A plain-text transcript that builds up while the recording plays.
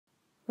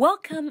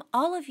Welcome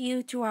all of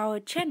you to our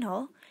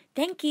channel.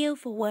 Thank you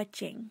for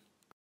watching.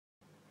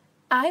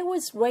 I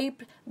was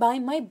raped by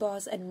my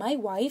boss and my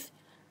wife.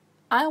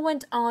 I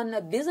went on a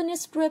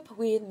business trip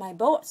with my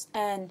boss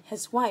and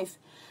his wife.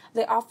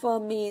 They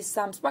offered me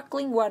some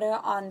sparkling water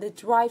on the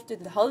drive to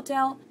the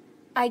hotel.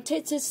 I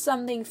tasted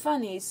something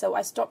funny, so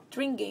I stopped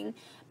drinking,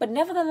 but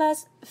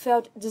nevertheless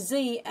felt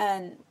dizzy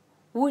and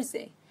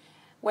woozy.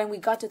 When we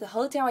got to the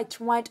hotel, I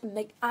tried to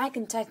make eye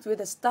contact with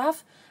the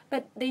staff,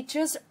 but they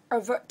just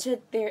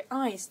averted their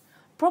eyes.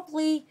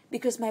 Probably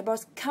because my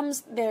boss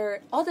comes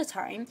there all the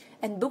time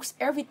and books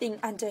everything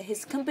under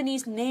his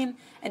company's name,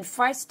 and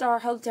five-star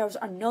hotels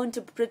are known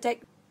to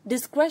protect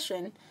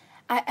discretion.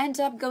 I end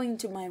up going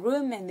to my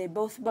room and they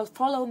both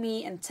follow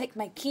me and take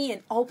my key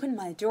and open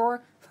my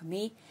door for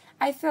me.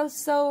 I felt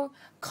so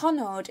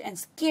cornered and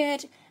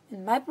scared,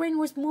 and my brain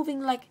was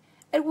moving like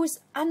it was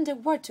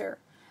underwater.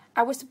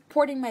 I was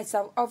supporting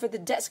myself over the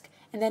desk,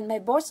 and then my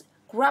boss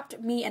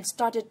grabbed me and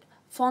started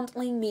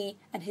fondling me,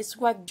 and his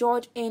wife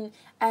joined in,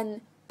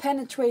 and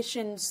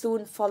penetration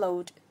soon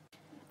followed.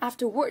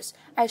 Afterwards,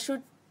 I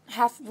should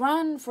have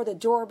run for the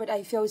door, but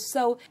I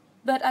felt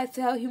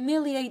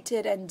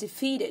humiliated and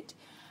defeated.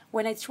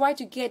 When I tried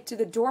to get to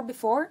the door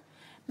before,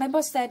 my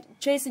boss said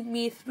chasing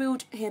me through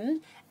him,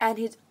 and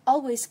he'd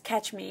always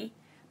catch me.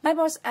 My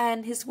boss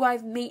and his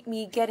wife made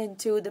me get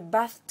into the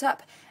bathtub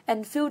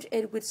and filled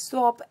it with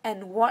soap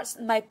and washed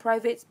my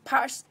private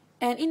parts,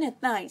 and in a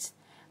night.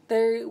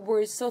 They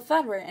were so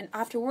thorough, and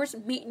afterwards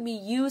made me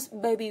use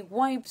baby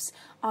wipes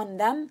on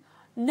them.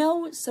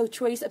 No so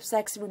trace of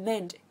sex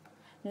remained.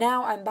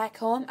 Now I'm back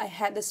home. I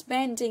had to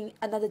spending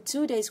another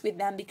 2 days with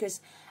them because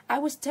I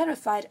was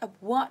terrified of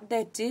what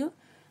they'd do.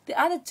 The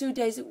other 2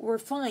 days were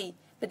fine,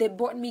 but they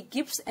bought me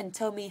gifts and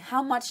told me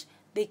how much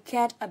they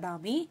cared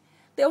about me.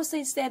 They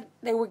also said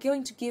they were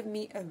going to give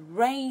me a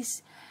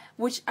raise,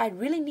 which I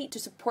really need to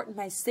support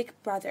my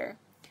sick brother.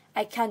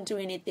 I can't do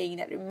anything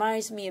that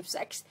reminds me of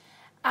sex.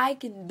 I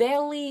can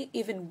barely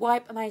even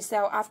wipe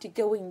myself after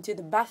going to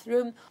the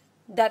bathroom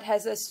that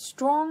has a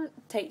strong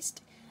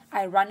taste.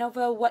 I run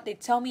over what they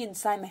tell me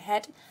inside my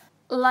head,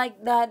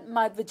 like that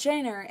my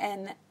vagina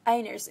and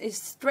anus is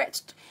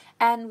stretched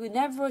and will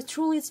never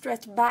truly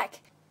stretch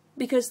back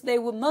because they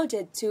were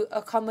molded to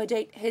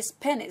accommodate his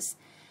penis,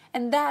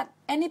 and that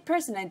any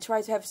person I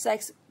try to have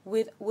sex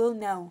with will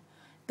know.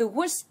 The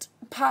worst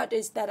part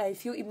is that I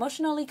feel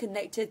emotionally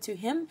connected to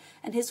him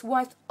and his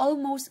wife,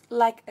 almost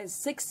like a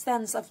sixth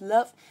sense of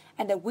love,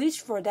 and I wish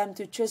for them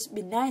to just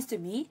be nice to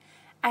me.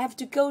 I have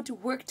to go to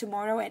work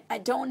tomorrow and I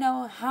don't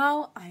know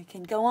how I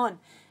can go on.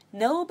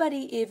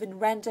 Nobody, even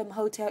random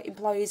hotel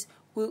employees,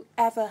 will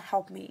ever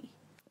help me.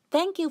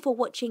 Thank you for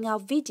watching our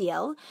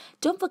video.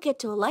 Don't forget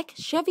to like,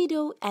 share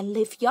video, and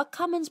leave your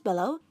comments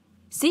below.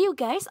 See you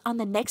guys on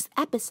the next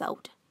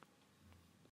episode.